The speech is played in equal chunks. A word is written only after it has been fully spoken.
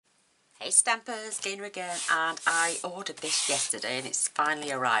Hey Stampers, Gaynor again, and I ordered this yesterday and it's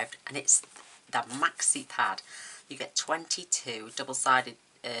finally arrived, and it's the maxi pad. You get 22 double-sided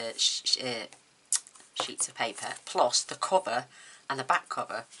sheets of paper, plus the cover and the back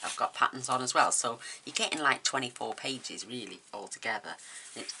cover have got patterns on as well, so you're getting like 24 pages really altogether.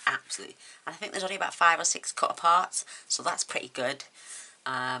 It's absolutely, and I think there's only about 5 or 6 cut aparts, so that's pretty good.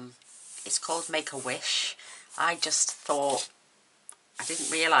 It's called Make a Wish. I just thought, I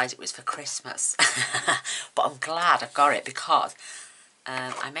didn't realise it was for Christmas, but I'm glad I've got it because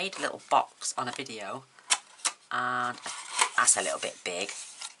I made a little box on a video, and that's a little bit big.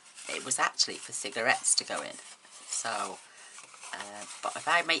 It was actually for cigarettes to go in, so but if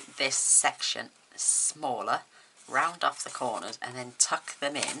I make this section smaller, round off the corners and then tuck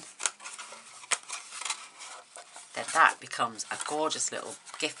them in, then that becomes a gorgeous little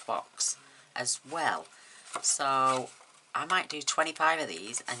gift box as well. So I might do 25 of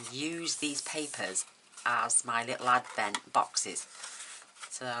these and use these papers as my little advent boxes.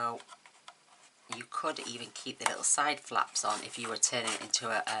 So you could even keep the little side flaps on if you were turning it into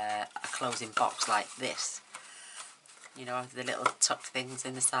a closing box like this. You know, the little tuck things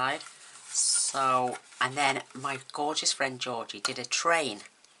in the side. So, and then my gorgeous friend Georgie did a train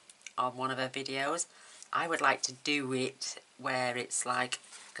on one of her videos. I would like to do it where it's like,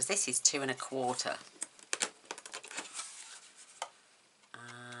 because this is 2 1/4.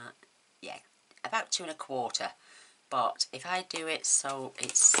 Yeah, about 2 1/4. But if I do it so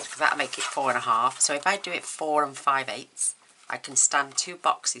it's, that'll make it 4 1/2. So if I do it 4 5/8, I can stand 2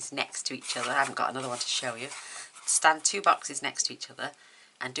 boxes next to each other. I haven't got another one to show you. Stand 2 boxes next to each other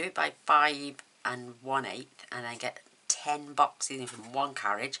and do it by 5 1/8, and then get 10 boxes in from one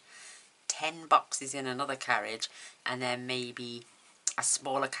carriage, 10 boxes in another carriage, and then maybe a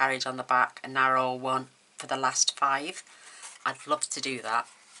smaller carriage on the back, a narrow one for the last 5. I'd love to do that,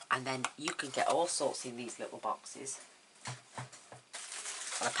 and then you can get all sorts in these little boxes.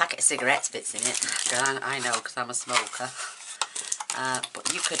 Well, a packet of cigarettes fits in it, I know because I'm a smoker.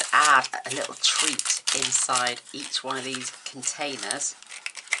 But you could add a little treat inside each one of these containers.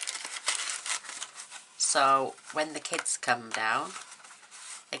 So when the kids come down,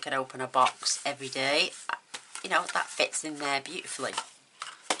 they can open a box every day. You know, that fits in there beautifully.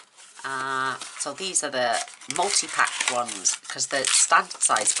 So these are the multi-pack ones, because the standard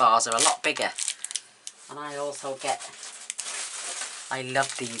size bars are a lot bigger. And I also get, I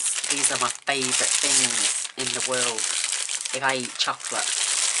love these. These are my favourite things in the world if I eat chocolate.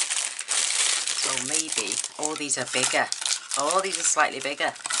 So maybe, oh, these are bigger. Oh, these are slightly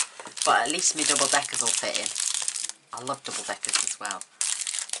bigger. But at least my double deckers will fit in. I love double deckers as well.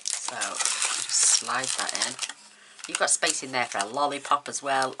 So just slide that in. You've got space in there for a lollipop as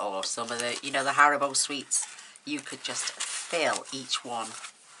well, or some of the, you know, the Haribo sweets. You could just fill each one.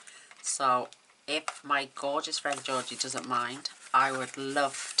 So if my gorgeous friend Georgie doesn't mind, I would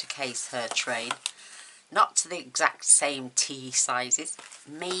love to case her train. Not to the exact same tea sizes,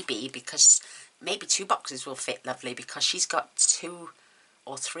 maybe, because maybe 2 boxes will fit lovely, because she's got 2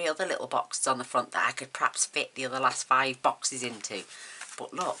 or 3 other little boxes on the front that I could perhaps fit the other last 5 boxes into.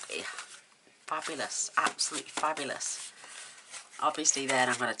 But look, fabulous, absolutely fabulous. Obviously then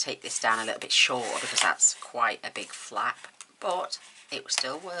I'm going to take this down a little bit shorter because that's quite a big flap, but it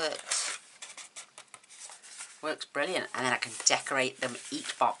still works. Works brilliant. And then I can decorate them,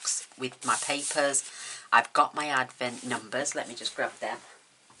 each box, with my papers. I've got my advent numbers. Let me just grab them.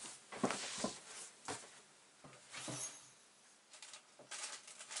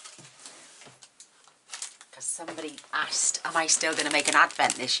 Because somebody asked, am I still going to make an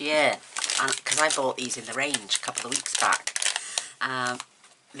advent this year? Because I bought these in the range a couple of weeks back.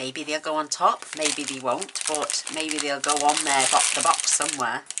 Maybe they'll go on top, maybe they won't, but maybe they'll go on there, the box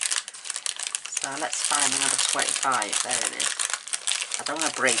somewhere. So let's find number 25. There it is. I don't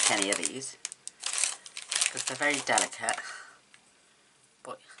want to break any of these because they're very delicate,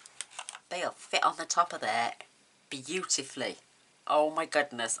 but they'll fit on the top of there beautifully. Oh my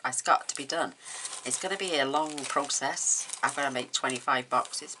goodness, it's got to be done. It's going to be a long process. I've got to make 25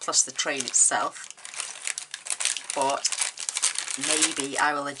 boxes plus the train itself, but maybe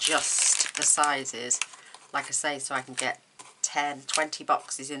I will adjust the sizes, like I say, so I can get 10, 20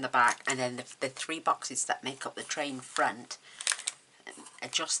 boxes in the back, and then the 3 boxes that make up the train front,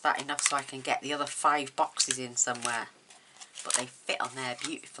 adjust that enough so I can get the other 5 boxes in somewhere. But they fit on there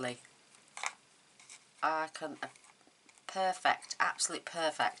beautifully. Perfect, absolute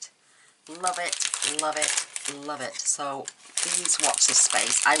perfect. Love it, love it, love it. So please watch this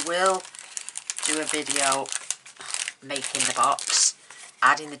space. I will do a video making the box,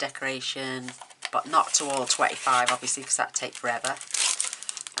 adding the decoration, but not to all 25 obviously, because that'd take forever.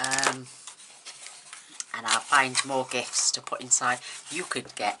 And I'll find more gifts to put inside. You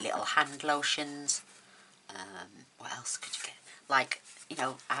could get little hand lotions. What else could you get? Like, you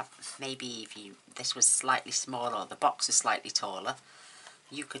know, maybe if this was slightly smaller, or the box is slightly taller,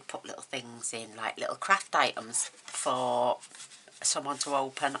 you could put little things in, like little craft items for someone to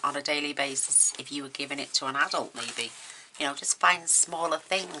open on a daily basis if you were giving it to an adult, maybe. You know, just find smaller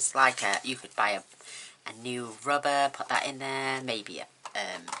things, like you could buy a new rubber, put that in there, maybe a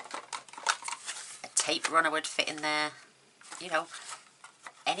tape runner would fit in there. You know,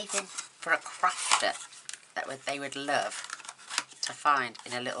 anything for a crafter that they would love to find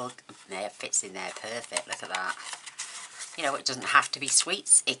in a little... There, it fits in there perfect, look at that. You know, it doesn't have to be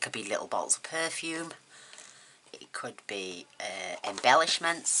sweets, it could be little bottles of perfume, it could be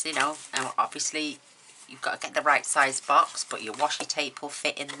embellishments, you know. And obviously you've got to get the right size box, but your washi tape will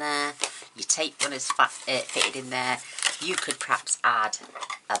fit in there, your tape runner's fitted in there. You could perhaps add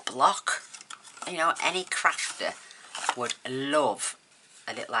a block. You know, any crafter would love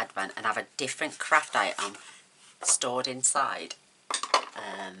a little advent and have a different craft item stored inside.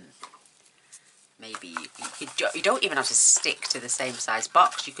 Maybe you don't even have to stick to the same size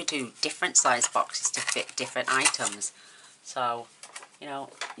box. You could do different size boxes to fit different items. So, you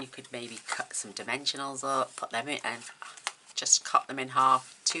know, you could maybe cut some dimensionals up, put them in, and just cut them in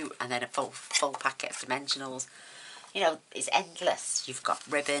half, and then a full packet of dimensionals. You know, it's endless. You've got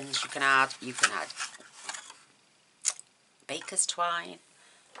ribbons you can add. You can add baker's twine.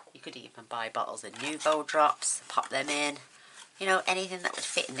 You could even buy bottles of Nuvo drops, pop them in. You know, anything that would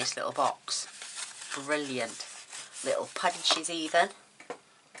fit in this little box. Brilliant. Little punches even.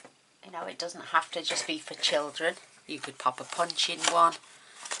 You know, it doesn't have to just be for children. You could pop a punch in one.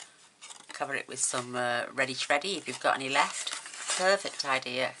 Cover it with some Ready Shreddy if you've got any left. Perfect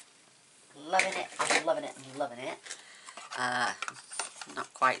idea. Loving it, I'm loving it, I'm loving it.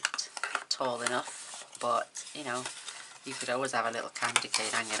 Not quite tall enough, but, you know, you could always have a little candy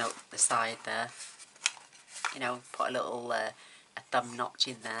cane hanging up the side there. You know, put a little a thumb notch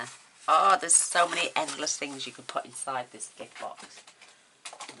in there. Oh, there's so many endless things you could put inside this gift box.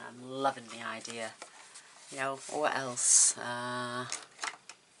 And I'm loving the idea. You know, what else?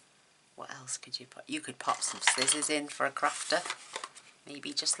 What else could you put? You could pop some scissors in for a crafter.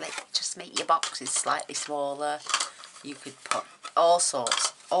 Maybe just make your boxes slightly smaller. You could put all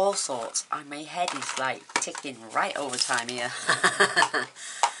sorts. And my head is like ticking right over time here.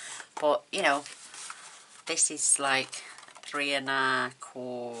 But, you know, this is like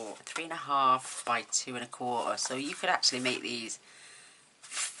 3.5 by 2.25. So you could actually make these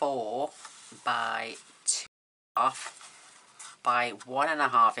 4 by 2.5 by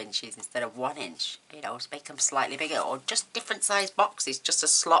 1.5 inches instead of 1 inch. You know, to make them slightly bigger, or just different size boxes just to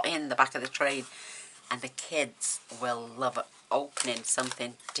slot in the back of the train. And the kids will love opening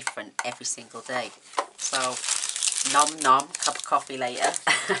something different every single day. So, nom nom, cup of coffee later.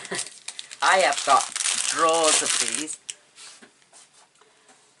 I have got drawers of these.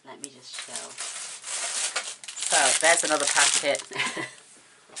 Let me just show. So, there's another packet.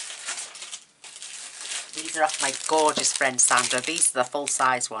 These are off my gorgeous friend Sandra. These are the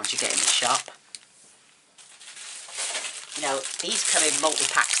full-size ones you get in the shop. You know, these come in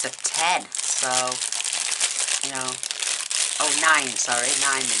multi-packs of 10. So, you know, 9 in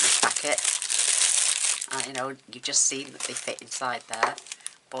this packet. You know, you've just seen that they fit inside there.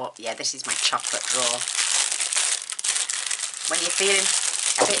 But, yeah, this is my chocolate drawer. When you're feeling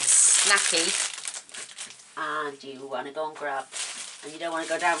a bit snacky and you want to go and grab, and you don't want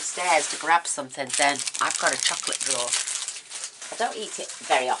to go downstairs to grab something, then I've got a chocolate drawer. I don't eat it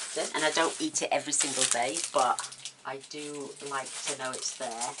very often, and I don't eat it every single day, but I do like to know it's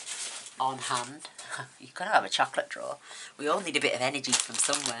there on hand. You've got to have a chocolate drawer. We all need a bit of energy from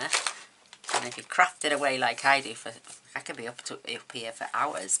somewhere. And if you craft it away like I do, I can be up here for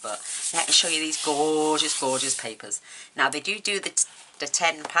hours. But let me show you these gorgeous, gorgeous papers. Now they do the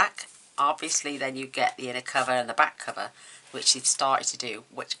 10 pack. Obviously, then you get the inner cover and the back cover, which they've started to do,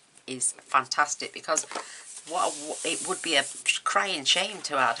 which is fantastic, because it would be a crying shame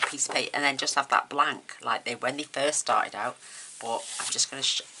to add a piece of paper and then just have that blank like when they first started out. But I'm just going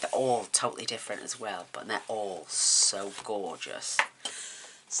to they're all totally different as well, but they're all so gorgeous.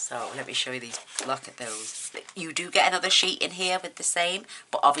 So let me show you these. Look at those. You do get another sheet in here with the same,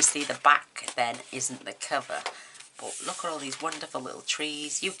 but obviously the back then isn't the cover. But look at all these wonderful little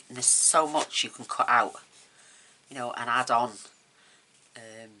trees. There's so much you can cut out, you know, and add on.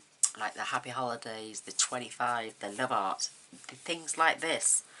 Like the Happy Holidays, the 25, the Love Art, things like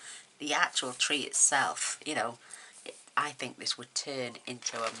this. The actual tree itself, you know, I think this would turn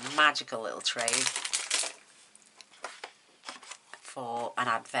into a magical little train. for an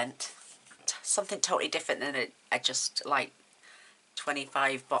advent. Something totally different than I just like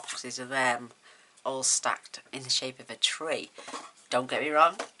 25 boxes of them all stacked in the shape of a tree. Don't get me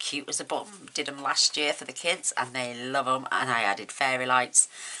wrong, cute as a button. Did them last year for the kids and they love them, and I added fairy lights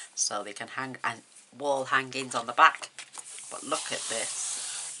so they can hang, and wall hangings on the back. But look at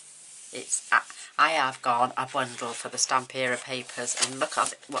this. It's I have gone a bundle for the Stampera papers, and look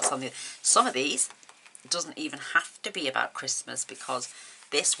at what's on the... Some of these doesn't even have to be about Christmas, because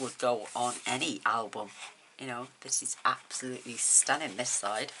this would go on any album. You know, this is absolutely stunning, this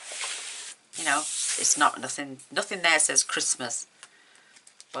side. You know, it's not nothing there says Christmas.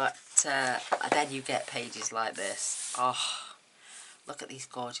 But then you get pages like this. Oh, look at these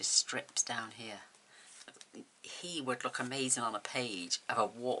gorgeous strips down here. He would look amazing on a page of a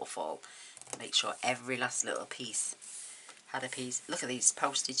waterfall. Make sure every last little piece had a piece. Look at these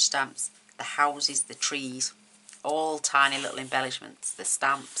postage stamps. The houses, the trees, all tiny little embellishments. The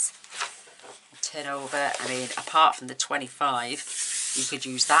stamps. Turn over. I mean, apart from the 25, you could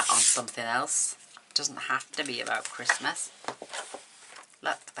use that on something else. It doesn't have to be about Christmas.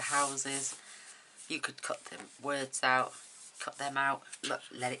 Look, the houses. You could cut the words out, cut them out. Look,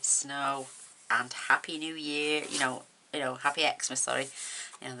 let it snow, and Happy New Year. You know, Happy Xmas. Sorry.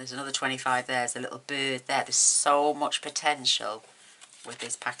 You know, there's another 25 there. There's a little bird there. There's so much potential with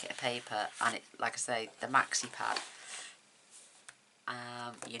this packet of paper, and it, like I say, the maxi pad.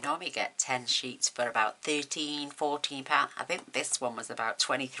 You normally get 10 sheets for about £13–14. I think this one was about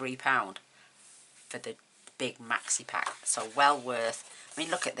 £23 for the big maxi pack. So well worth. I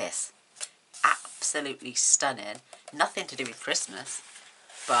mean, look at this. Absolutely stunning. Nothing to do with Christmas.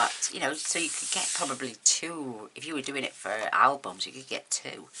 But, you know, so you could get probably 2. If you were doing it for albums, you could get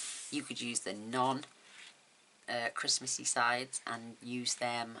 2. You could use the non-Christmassy sides and use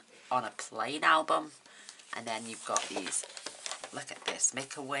them on a plain album. And then you've got these. Look at this.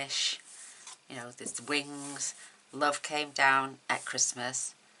 Make a Wish. You know, there's wings. Love came down at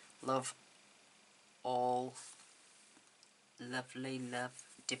Christmas. Love all... Lovely, love,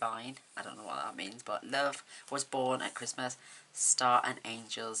 divine. I don't know what that means, but love was born at Christmas. Star and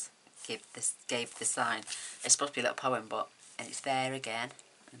angels gave the sign. It's supposed to be a little poem, and it's there again.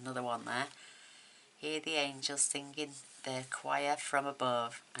 Another one there. Hear the angels singing their choir from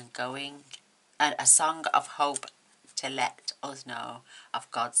above, and going, and a song of hope to let us know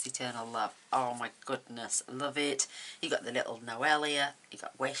of God's eternal love. Oh my goodness, love it. You got the little Noelia. You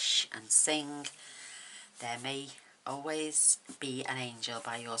got Wish and Sing. There may always be an angel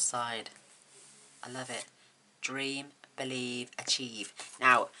by your side. I love it. Dream, believe, achieve.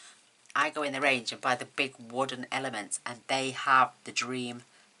 Now, I go in the range and buy the big wooden elements, and they have the dream,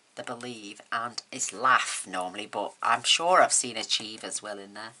 the believe, and it's laugh normally, but I'm sure I've seen achieve as well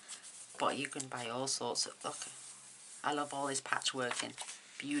in there. But you can buy all sorts of... Look, I love all this patchworking.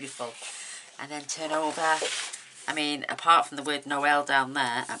 Beautiful. And then turn over. I mean, apart from the word Noel down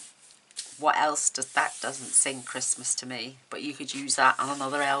there, what else doesn't sing Christmas to me? But you could use that on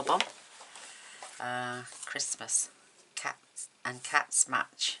another album. Christmas. Cats and Cats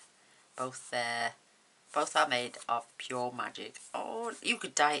match. Both are made of pure magic. Oh, you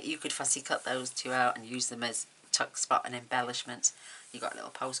could fussy cut those 2 out and use them as tuck spot and embellishments. You got little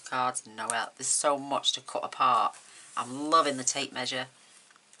postcards and Noel. There's so much to cut apart. I'm loving the tape measure.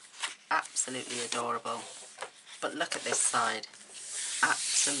 Absolutely adorable. But look at this side.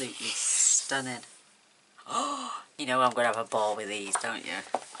 Absolutely stunning. Oh, you know I'm going to have a ball with these, don't you?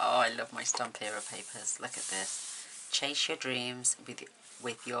 Oh, I love my Stampera papers. Look at this. Chase your dreams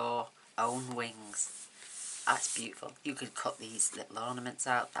with your own wings. That's beautiful. You could cut these little ornaments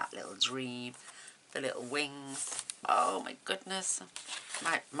out, that little dream, the little wings. Oh my goodness.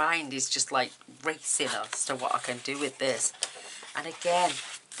 My mind is just like racing as to what I can do with this. And again,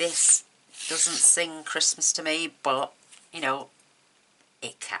 this doesn't sing Christmas to me, but, you know,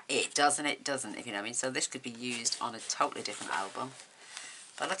 it does and it doesn't, if you know what I mean. So this could be used on a totally different album.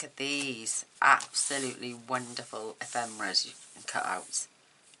 But look at these. Absolutely wonderful ephemeras and cutouts.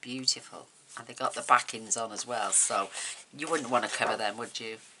 Beautiful. And they got the backings on as well, so you wouldn't want to cover them, would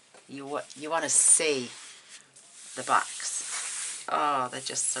you? You want to see the backs. Oh, they're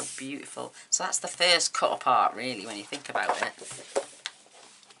just so beautiful. So that's the first cut apart, really, when you think about it.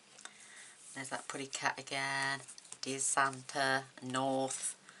 There's that pretty cat again. Dear Santa,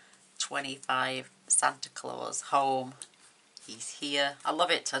 North, 25, Santa Claus, home. He's here. I love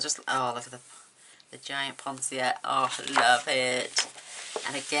it. Oh, look at the giant Poncier. Oh, I love it.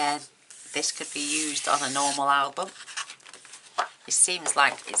 And again, this could be used on a normal album. It seems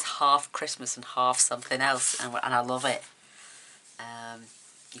like it's half Christmas and half something else, and I love it.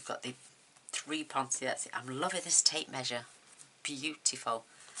 You've got the 3 Ponciers. I'm loving this tape measure. beautiful.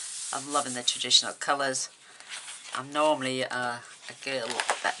 I'm loving the traditional colours. I'm normally a girl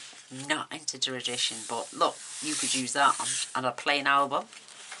that's not into tradition, but look, you could use that on a plain album.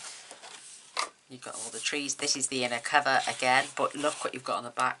 You've got all the trees. This is the inner cover again, but look what you've got on the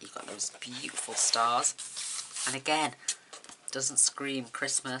back. You've got those beautiful stars. And again, doesn't scream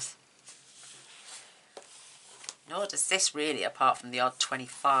Christmas. Nor does this really, apart from the odd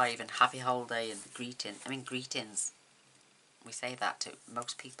 25 and happy holiday and greetings. We say that to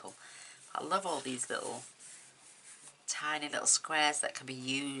most people. I love all these little, tiny little squares that can be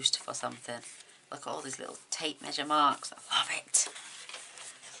used for something. Look at all these little tape measure marks. I love it.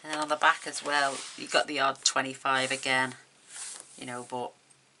 And then on the back as well, you've got the odd 25 again, you know, but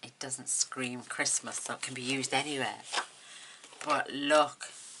it doesn't scream Christmas, so it can be used anywhere. But look,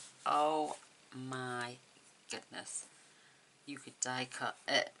 oh my goodness. You could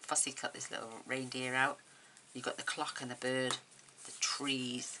fussy cut this little reindeer out. You've got the clock and the bird, the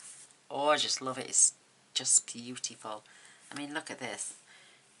trees. Oh, I just love it. It's just beautiful. I mean, look at this.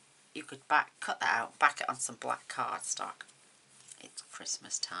 You could cut that out, back it on some black cardstock. It's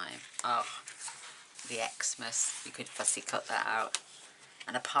Christmas time. Oh, the Xmas. You could fussy cut that out.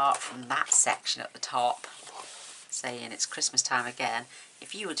 And apart from that section at the top, saying it's Christmas time again,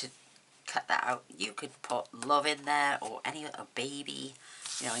 if you were to cut that out, you could put love in there or any little baby,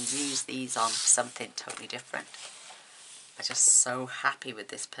 you know, and use these on something totally different. I'm just so happy with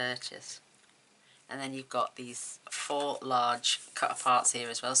this purchase. And then you've got these 4 large cut aparts here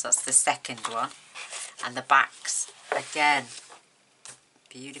as well, so that's the second one. And the backs, again,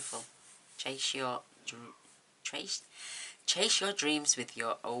 beautiful. Chase your dreams with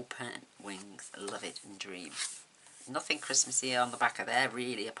your open wings. Love it and dream. Nothing Christmassy on the back of there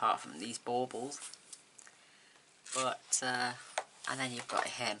really, apart from these baubles. But and then you've got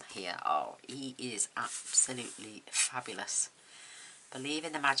him here. Oh, he is absolutely fabulous. Believe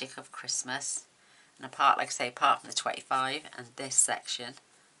in the magic of Christmas. And apart, like I say, apart from the 25 and this section,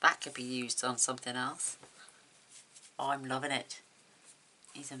 that could be used on something else. Oh, I'm loving it.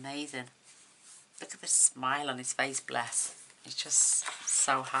 He's amazing. Look at the smile on his face, bless. He's just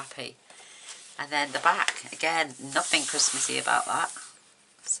so happy. And then the back, again, nothing Christmassy about that.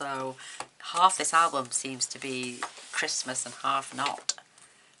 So half this album seems to be Christmas and half not.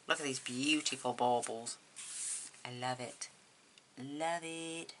 Look at these beautiful baubles. I love it. Love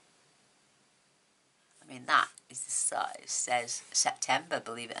it. I mean, that is the size. It says September,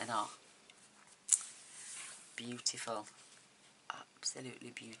 believe it or not. Beautiful.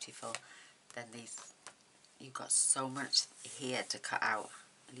 Absolutely beautiful. Then you've got so much here to cut out.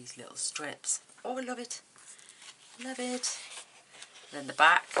 These little strips. Oh, I love it. Love it. Then the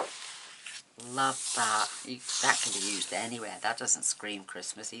back. Love that. That can be used anywhere. That doesn't scream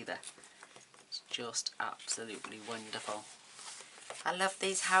Christmas either. It's just absolutely wonderful. I love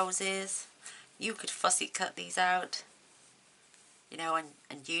these houses. You could fussy cut these out, you know,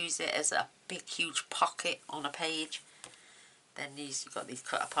 and use it as a big huge pocket on a page. Then you've got these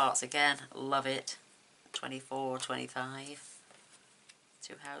cut aparts again. Love it. 24, 25.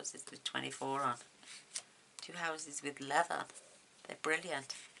 2 houses with 24 on. 2 houses with leather. They're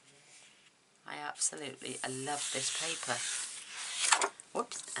brilliant. I love this paper.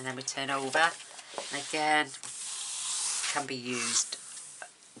 Whoops. And then we turn over. And again, can be used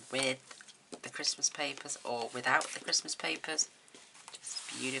with the Christmas papers or without the Christmas papers.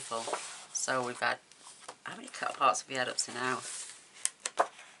 Just beautiful. So we've had, how many cut aparts have we had up to now?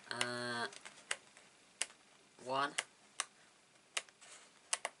 1,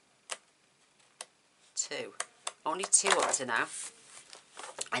 2. Only 2 up to now.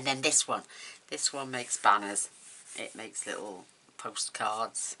 And then this one makes banners. It makes little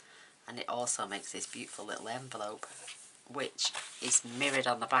postcards, and it also makes this beautiful little envelope, which is mirrored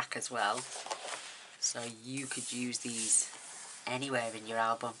on the back as well. So you could use these anywhere in your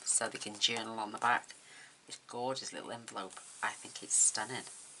album, so they can journal on the back. This gorgeous little envelope. I think it's stunning.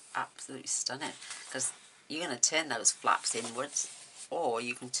 Absolutely stunning. Because you're going to turn those flaps inwards, or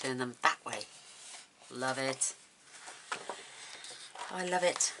you can turn them that way. Love it. Oh, I love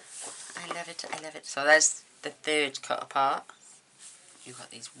it. I love it. I love it. So there's the third cut apart. You've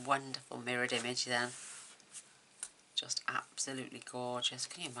got these wonderful mirrored images then. Just absolutely gorgeous.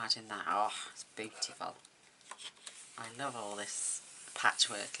 Can you imagine that? Oh, it's beautiful. I love all this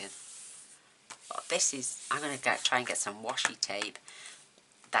patchworking. But this is, I'm going to try and get some washi tape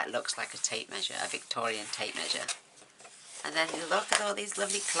that looks like a tape measure, a Victorian tape measure. And then you look at all these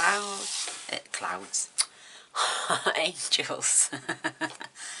lovely clouds. Angels.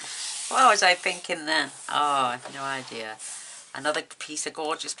 What was I thinking then? Oh, I have no idea. Another piece of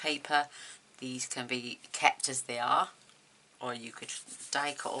gorgeous paper. These can be kept as they are. Or you could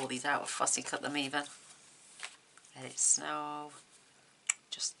die cut all these out or fussy cut them even. Let it snow.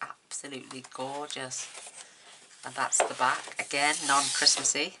 Just absolutely gorgeous. And that's the back. Again,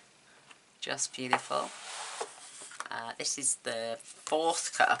 non-Christmassy. Just beautiful. This is the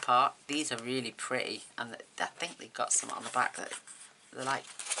 4th cut apart. These are really pretty. And I think they've got some on the back that they're like...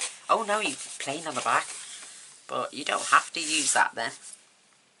 Oh no, you plain on the back. But you don't have to use that then.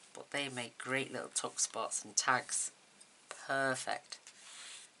 But they make great little tuck spots and tags. Perfect.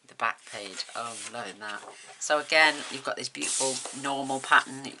 The back page. Oh, I'm loving that. So again, you've got this beautiful normal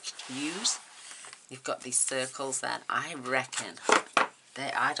pattern that you can use. You've got these circles then. I reckon,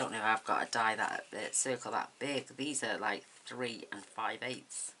 I don't know if I've got a die that circle that big. These are like 3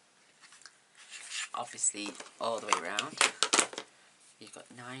 5/8. Obviously, all the way around. You've got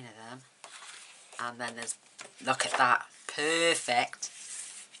 9 of them. And then there's, look at that. Perfect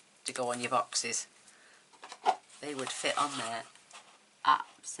to go on your boxes. They would fit on there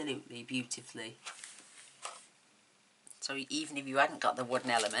absolutely beautifully. So even if you hadn't got the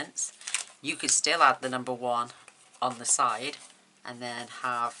wooden elements, you could still add the number 1 on the side and then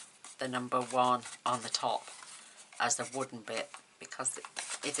have the number 1 on the top as the wooden bit, because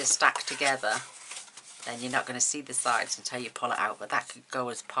if they're stacked together then you're not going to see the sides until you pull it out, but that could go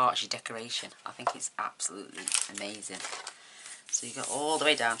as part of your decoration. I think it's absolutely amazing. So you got all the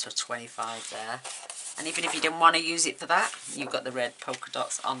way down to a 25 there. And even if you didn't want to use it for that, you've got the red polka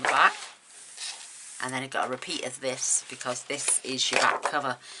dots on the back. And then you've got a repeat of this, because this is your back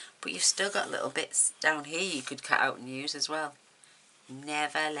cover. But you've still got little bits down here you could cut out and use as well.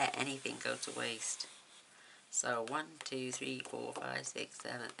 Never let anything go to waste. So 1, 2, 3, 4, 5, 6,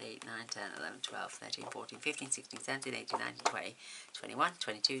 7, 8, 9, 10, 11, 12, 13, 14, 15, 16, 17, 18, 19, 20, 21,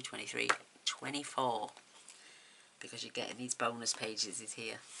 22, 23, 24. Because you're getting these bonus pages is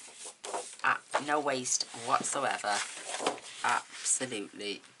here. No waste whatsoever.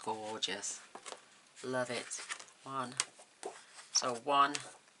 Absolutely gorgeous. Love it. 1. So 1,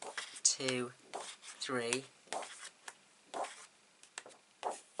 2, 3,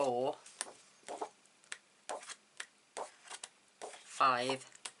 4, 5,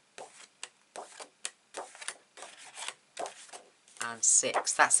 and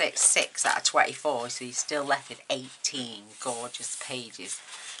 6. That's it, 6 out of 24, so you're still left with 18 gorgeous pages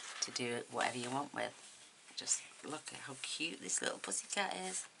to do whatever you want with. Just look at how cute this little pussycat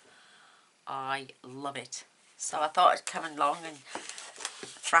is. I love it. So I thought I'd come along and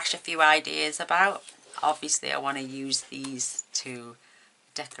thrash a few ideas about. Obviously I want to use these to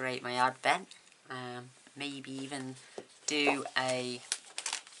decorate my advent. Maybe even do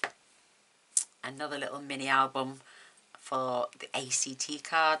another little mini album for the ACT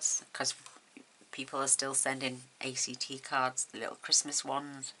cards, because people are still sending ACT cards, the little Christmas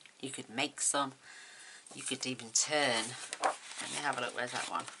ones. You could make some. You could even turn. Let me have a look. Where's that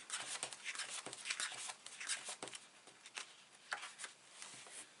one?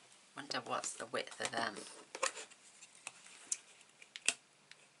 Wonder what's the width of them.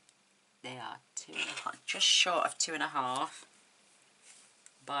 They are 2.5, just short of 2.5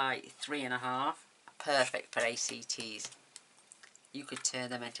 by 3.5. Perfect for ACTs. You could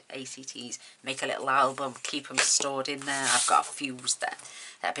turn them into ACTs, make a little album, keep them stored in there. I've got a few that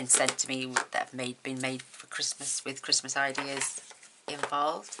have been sent to me that have been made for Christmas, with Christmas ideas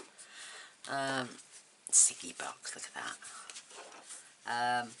involved. Siggy box, look at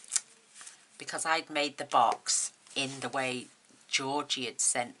that. Because I'd made the box in the way Georgie had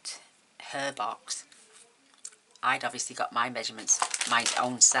sent her box, I'd obviously got my measurements my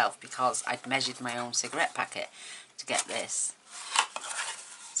own self, because I'd measured my own cigarette packet to get this.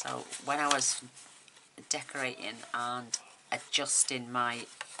 So when I was decorating and adjusting my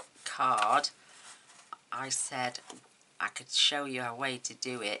card, I said I could show you a way to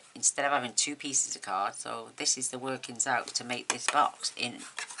do it instead of having 2 pieces of card. So this is the workings out to make this box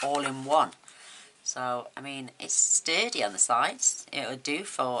all in one. So I mean, it's sturdy on the sides. It would do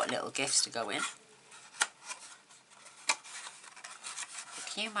for little gifts to go in.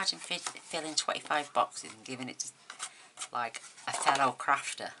 Can you imagine filling 25 boxes and giving it to like a fellow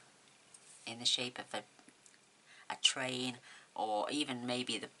crafter in the shape of a train, or even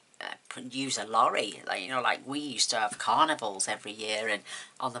maybe use a lorry, like, you know, like we used to have carnivals every year, and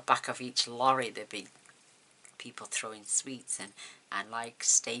on the back of each lorry there'd be people throwing sweets and like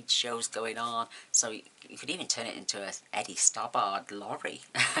stage shows going on. So you could even turn it into a Eddie Stobbart lorry.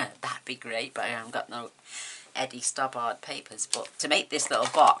 That'd be great, but I haven't got no Eddie Stobbart papers. But to make this little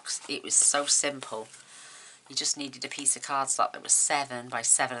box, it was so simple. You just needed a piece of cardstock that was 7 by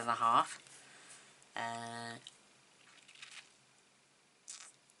 7.5.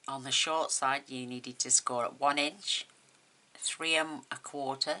 On the short side, you needed to score at 1 inch 3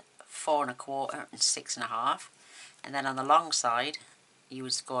 1/4, 4 1/4 and 6 1/2. And then on the long side you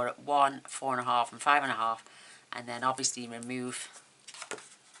would score at 1, 4 1/2 and 5 1/2, and then obviously remove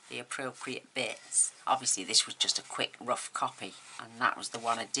the appropriate bits. Obviously this was just a quick rough copy, and that was the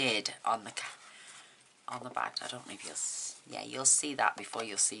one I did on the back. I don't know if you'll see that before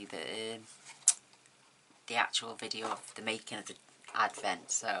you'll see the actual video of the making of the advent.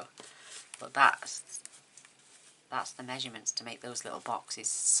 So, but that's the measurements to make those little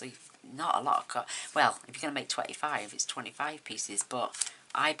boxes. So not a lot of well, if you're going to make 25, it's 25 pieces, but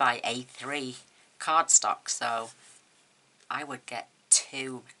I buy A3 cardstock, so I would get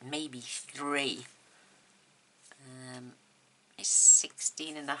 2, maybe 3. It's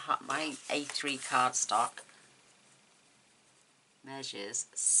 16 and a half. My A3 cardstock measures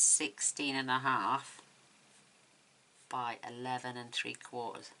 16 and a half by 11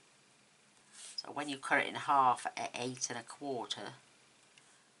 3/4. So when you cut it in half at 8 1/4,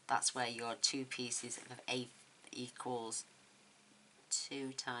 that's where your 2 pieces of 8 equals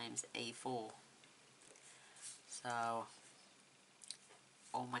 2 times A4. So,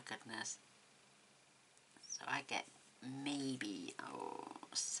 oh my goodness. So I get maybe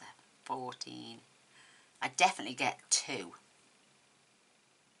 14. I definitely get 2.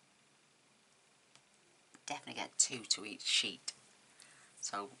 Definitely get 2 to each sheet.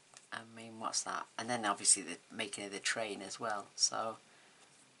 So I mean, what's that? And then obviously the making of the train as well. So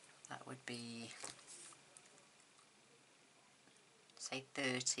that would be, say,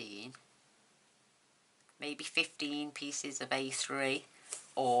 13, maybe 15 pieces of A3,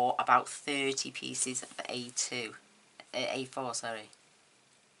 or about 30 pieces of A4, sorry.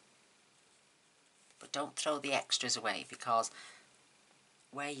 But don't throw the extras away, because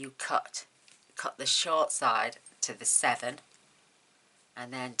where you cut the short side to the 7,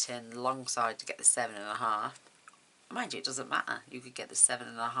 and then turn the long side to get the 7 1/2. Mind you, it doesn't matter. You could get the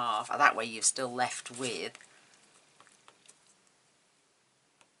 7 1/2, and that way you're still left with,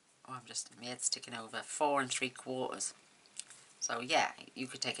 oh, my head's sticking over, 4 3/4. So yeah, you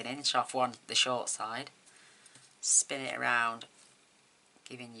could take an inch off the short side, spin it around,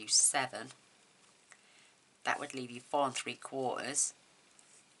 giving you 7. That would leave you 4 3/4.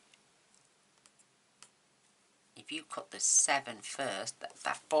 If you cut the 7 first,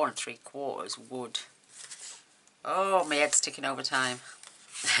 that 4 3/4 would... Oh, my head's ticking over time.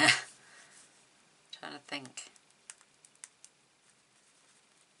 Trying to think.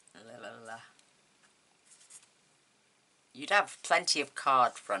 You'd have plenty of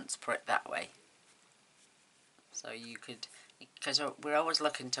card fronts, put it that way. So you could, because we're always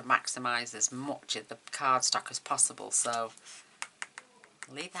looking to maximise as much of the cardstock as possible, so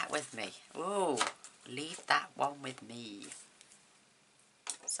leave that with me. Ooh, leave that one with me.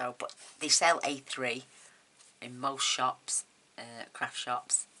 So, but they sell A3 in most shops, craft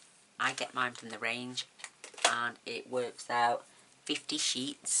shops. I get mine from the range, and it works out 50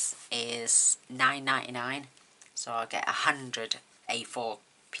 sheets is $9.99. So I'll get 100 A4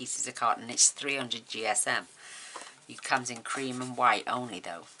 pieces of carton. It's 300 GSM. It comes in cream and white only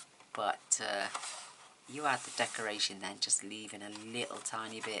though, but you add the decoration then, just leaving a little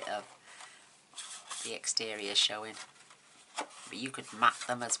tiny bit of the exterior showing. But you could map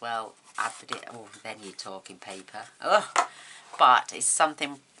them as well, add the oh, then you're talking paper. Oh, but it's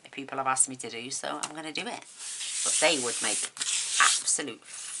something people have asked me to do, so I'm going to do it. But they would make absolute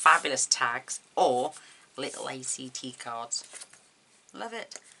fabulous tags or little ACT cards. Love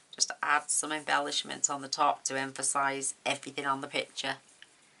it. Just to add some embellishments on the top to emphasise everything on the picture.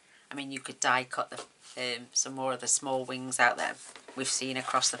 I mean, you could die cut some more of the small wings out there we've seen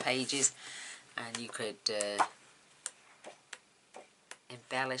across the pages, and you could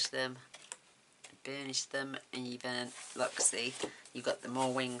embellish them, burnish them, and even, look, see, you've got the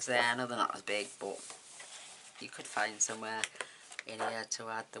more wings there. I know they're not as big, but you could find somewhere in here to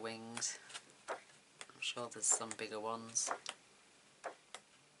add the wings. I'm sure there's some bigger ones.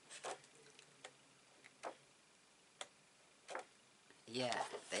 Yeah,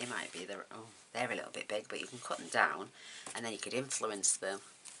 they might be. They're a little bit big, but you can cut them down, and then you could influence them,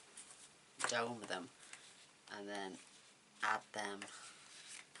 dome them, and then add them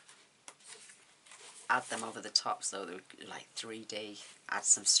over the top, so they're like 3D. Add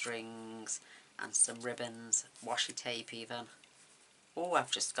some strings and some ribbons, washi tape even. Oh,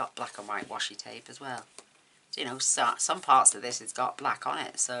 I've just got black and white washi tape as well. So, you know, some parts of this has got black on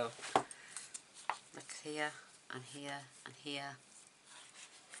it, so look here and here and here.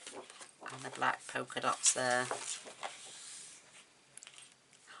 And the black polka dots there.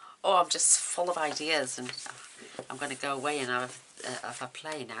 Oh, I'm just full of ideas, and I'm going to go away and have a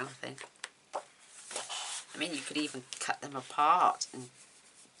play now, I think. mean, you could even cut them apart and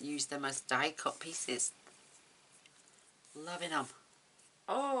use them as die cut pieces. Loving them.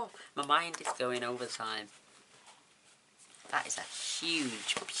 Oh, my mind is going overtime. That is a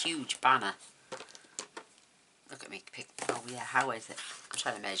huge, huge banner. Look at me pick. Oh yeah, how is it? I'm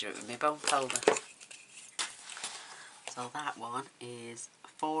trying to measure it with my bone folder. So that one is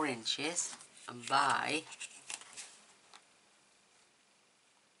 4 inches by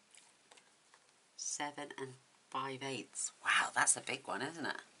 7 5/8. Wow, that's a big one, isn't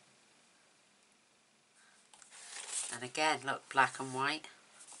it? And again, look, black and white,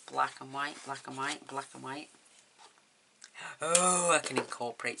 black and white, black and white, black and white. Oh, I can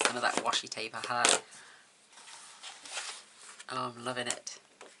incorporate some of that washi tape I had. Oh, I'm loving it.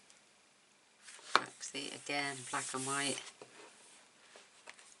 See, again, black and white.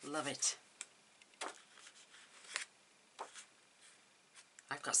 Love it.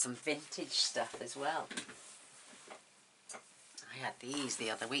 I've got some vintage stuff as well. I had these the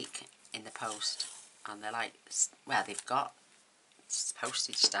other week in the post, and they're like, well, they've got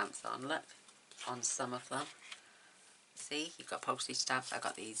postage stamps on, look, on some of them. See, you've got postage stamps. I've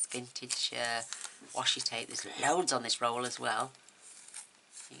got these vintage washi tape. There's loads on this roll as well.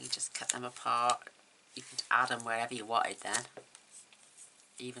 You just cut them apart. You can add them wherever you wanted then,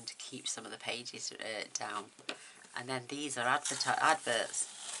 even to keep some of the pages down. And then these are adverts.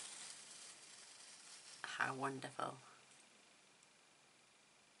 How wonderful.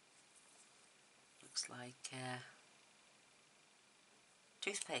 Looks like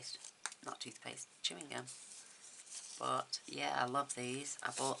toothpaste. Not toothpaste, chewing gum. But yeah, I love these.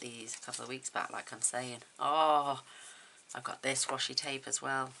 I bought these a couple of weeks back, like I'm saying. Oh, I've got this washi tape as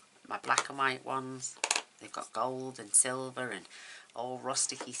well. My black and white ones. They've got gold and silver and all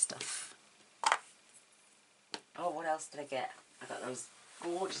rusticy stuff. Oh, what else did I get? I got those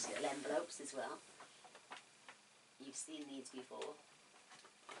gorgeous little envelopes as well. You've seen these before.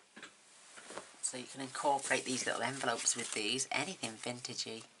 So you can incorporate these little envelopes with these. Anything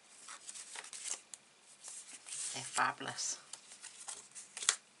vintagey. They're fabulous.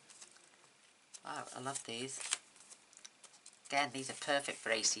 Wow, I love these. Again, these are perfect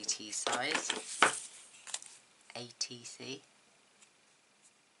for ACT size. ATC.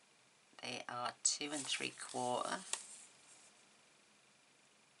 They are 2 3/4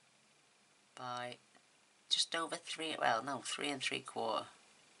 by just over 3, well no, 3 3/4.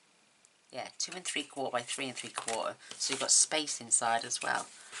 Yeah, 2 3/4 by 3 3/4. So you've got space inside as well.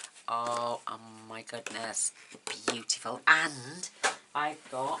 Oh my goodness, beautiful. And I've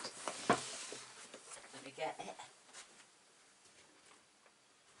got, let me get it.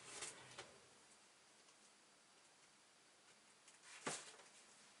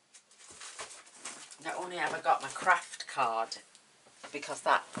 Not only have I got my craft card, because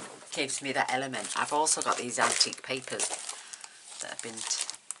that gives me that element, I've also got these antique papers that have been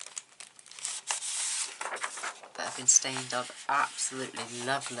stained up. Absolutely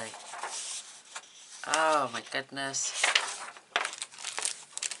lovely. Oh my goodness.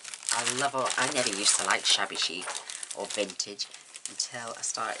 I never used to like shabby chic or vintage until I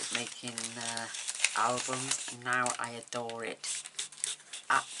started making albums, and now I adore it.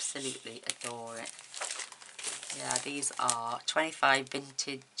 Absolutely adore it. Yeah, these are 25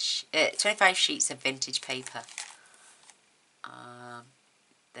 sheets of vintage paper.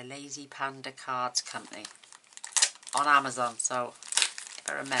 The Lazy Panda Cards Company on Amazon. So if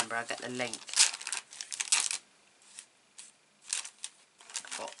I remember, I'll get the link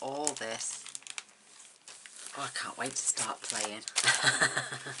for all this. Oh, I can't wait to start playing.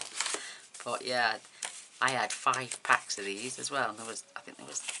 But yeah, I had 5 packs of these as well, and I think there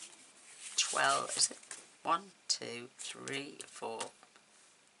was 12. Is it 1, 2, 3, 4,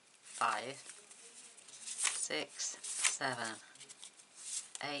 5, 6, 7,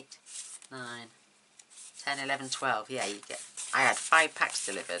 8, 9, 10, 11, 12. Yeah, you get. I had 5 packs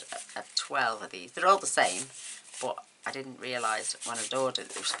delivered of 12 of these. They're all the same, but I didn't realise when I'd ordered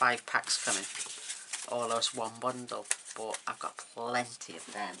there was 5 packs coming, all as one bundle. But I've got plenty of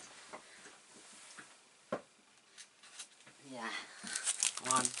them. Yeah,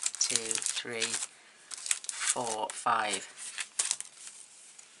 1, 2, 3, 4, 5.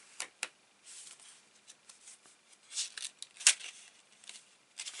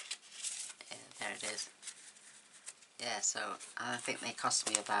 Yeah, there it is. Yeah, so I think they cost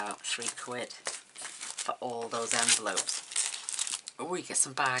me about £3 for all those envelopes. Oh, you get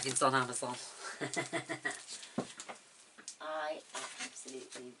some bargains on Amazon. I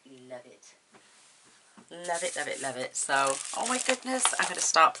absolutely love it. Love it, love it, love it. So, oh my goodness, I'm going to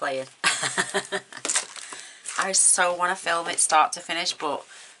start playing. I so want to film it start to finish, but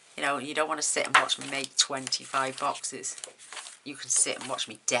You know, you don't want to sit and watch me make 25 boxes. You can sit and watch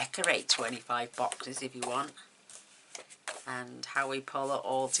me decorate 25 boxes if you want. And how we pull it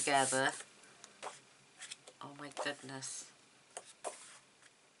all together. Oh my goodness.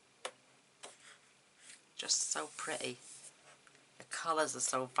 Just so pretty. The colours are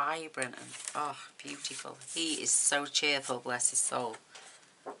so vibrant and oh, beautiful. He is so cheerful, bless his soul.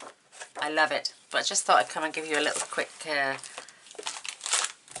 I love it. But I just thought I'd come and give you a little quick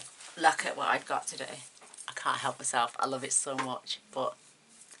look at what I've got today. I can't help myself. I love it so much. But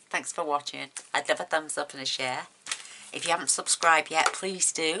thanks for watching. I'd love a thumbs up and a share. If you haven't subscribed yet,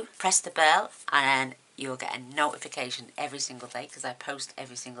 please do. Press the bell and you'll get a notification every single day because I post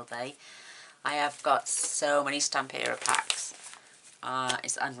every single day. I have got so many Stampera packs.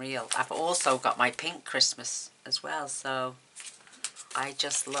 It's unreal. I've also got my pink Christmas as well. So I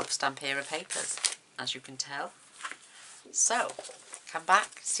just love Stampera papers, as you can tell. So come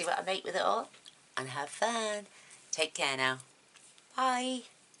back, see what I make with it all, and have fun. Take care now. Bye.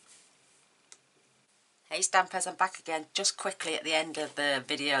 Hey Stampers, I'm back again. Just quickly at the end of the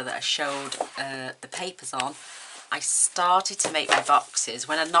video that I showed the papers on, I started to make my boxes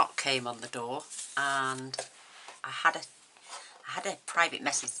when a knock came on the door, and I had a private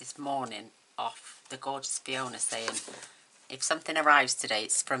message this morning off the gorgeous Fiona saying, if something arrives today,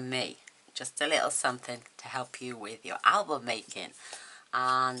 it's from me. Just a little something to help you with your album making.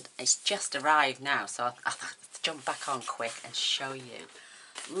 And it's just arrived now, so I thought I'd jump back on quick and show you.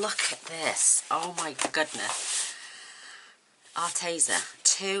 Look at this. Oh my goodness. Arteza.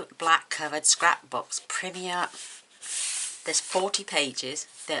 2 black covered scrapbooks. Premier. There's 40 pages.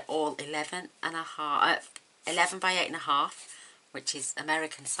 They're all 11 by 8.5, which is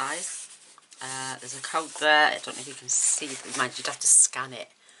American size. There's a code there. I don't know if you can see it. Mind, you'd have to scan it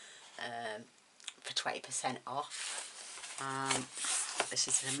for 20% off. This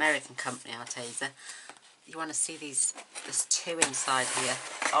is an American company, Arteza. You want to see these? There's 2 inside here.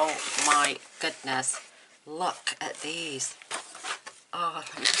 Oh my goodness. Look at these. Oh,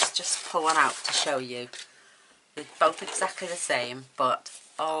 let me just pull one out to show you. They're both exactly the same, but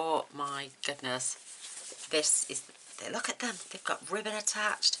oh my goodness. This is, look at them. They've got ribbon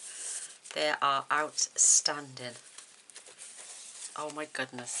attached. They are outstanding. Oh my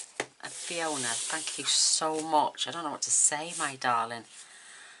goodness. And Fiona, thank you so much. I don't know what to say, my darling.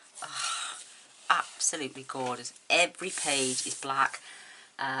 Oh, absolutely gorgeous. Every page is black.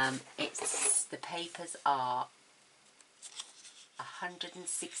 The papers are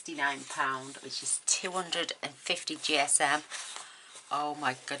 £169, which is 250 GSM. Oh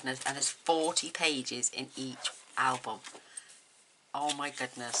my goodness. And there's 40 pages in each album. Oh my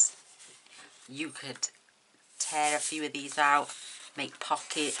goodness. You could tear a few of these out, make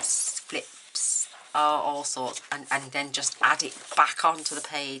pockets, flips, all sorts, and then just add it back onto the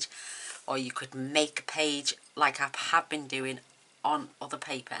page. Or you could make a page like I have been doing on other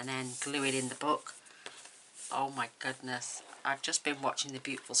paper and then glue it in the book. Oh my goodness. I've just been watching the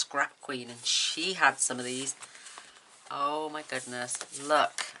beautiful Scrap Queen and she had some of these. Oh my goodness.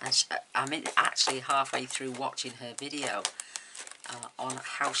 Look. And I'm actually halfway through watching her video on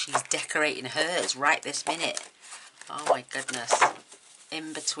how she's decorating hers right this minute. Oh my goodness.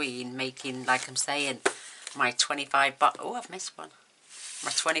 In between making, like I'm saying, my 25 oh, I've missed one.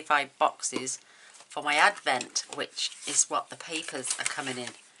 My 25 boxes for my Advent, which is what the papers are coming in.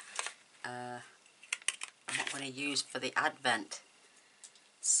 I'm going to use for the Advent.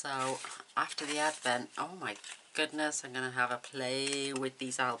 So after the Advent, oh my goodness, I'm going to have a play with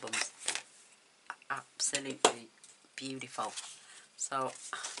these albums. Absolutely beautiful. So,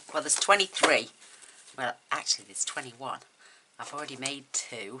 well, there's 23. Well, actually there's 21. I've already made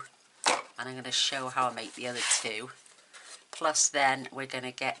 2, and I'm going to show how I make the other 2. Plus then we're going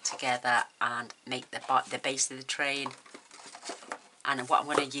to get together and make the base of the train. And what I'm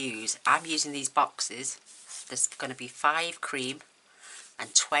going to use, I'm using these boxes. There's going to be 5 cream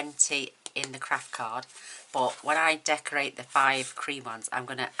and 20 in the craft card. But when I decorate the 5 cream ones, I'm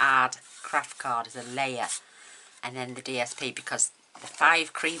going to add craft card as a layer. And then the DSP, because the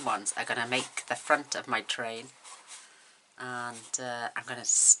 5 cream ones are going to make the front of my train. And I'm going to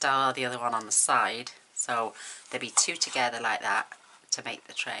star the other one on the side. So there'll be 2 together like that to make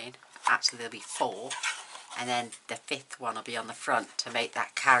the train. Actually there'll be 4. And then the 5th one will be on the front to make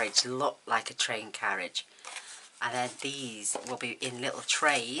that carriage look like a train carriage. And then these will be in little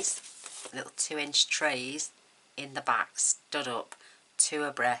trays, little 2-inch trays in the back, stood up 2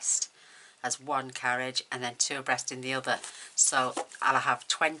 abreast as one carriage and then 2 abreast in the other. So I'll have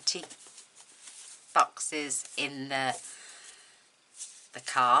 20 boxes in the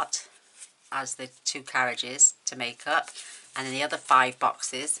cart as the 2 carriages to make up, And then the other 5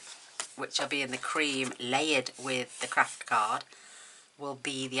 boxes, which will be in the cream layered with the craft card, will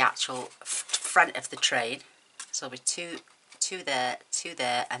be the actual front of the train. So there'll be two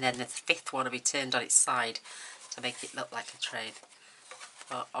there, and then the 5th one will be turned on its side to make it look like a train.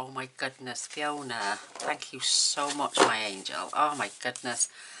 But oh my goodness, Fiona, thank you so much, my angel. Oh my goodness.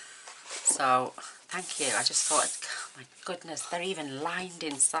 So thank you. I just thought, oh my goodness, they're even lined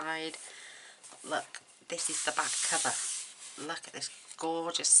inside. Look, this is the back cover. Look at this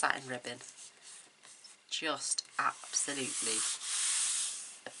gorgeous satin ribbon. Just absolutely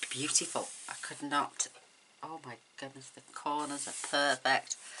beautiful. I could not. Oh my goodness, the corners are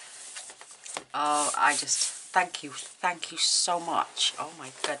perfect. Oh, I just thank you so much. Oh my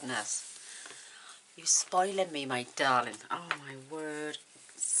goodness, you're spoiling me, my darling. Oh my word.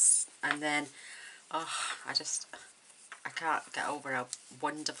 And then, oh, I can't get over how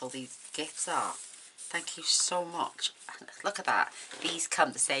wonderful these gifts are. Thank you so much. Look at that. These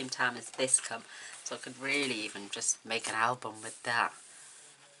come the same time as this come, so I could really even just make an album with that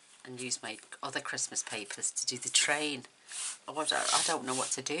and use my other Christmas papers to do the train. Oh, I don't know what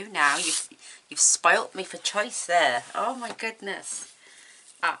to do now. You've spoilt me for choice there. Oh my goodness.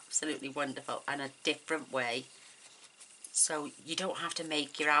 Absolutely wonderful, and a different way. So you don't have to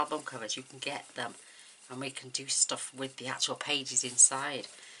make your album covers. You can get them, and we can do stuff with the actual pages inside.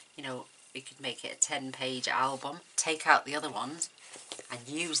 You know, we could make it a 10-page album, take out the other ones, and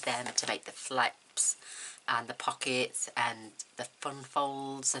use them to make the flaps and the pockets and the fun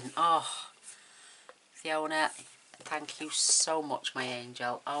folds. And oh, Fiona, thank you so much, my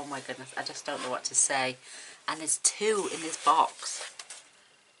angel. Oh my goodness, I just don't know what to say. And there's 2 in this box.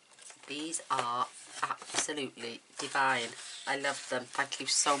 These are absolutely divine. I love them. Thank you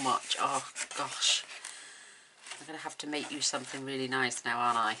so much. Oh gosh, I'm gonna have to make you something really nice now,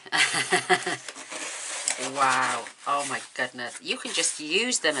 aren't I? Wow. Oh my goodness. You can just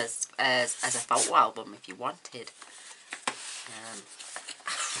use them as a photo album if you wanted.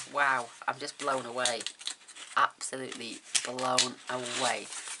 Wow, I'm just blown away. Absolutely blown away.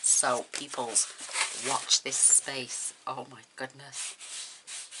 So peoples, watch this space. Oh my goodness.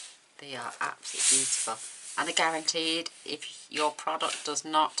 They are absolutely beautiful. And are guaranteed, if your product does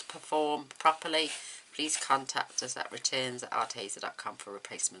not perform properly, please contact us at returns@arteza.com for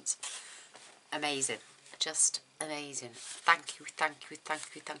replacements. Amazing. Just amazing. Thank you, thank you, thank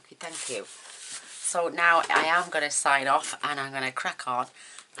you, thank you, thank you. So now I am going to sign off, and I'm going to crack on,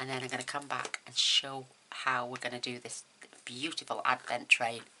 and then I'm going to come back and show how we're going to do this beautiful advent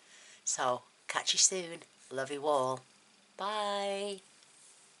train. So catch you soon. Love you all. Bye.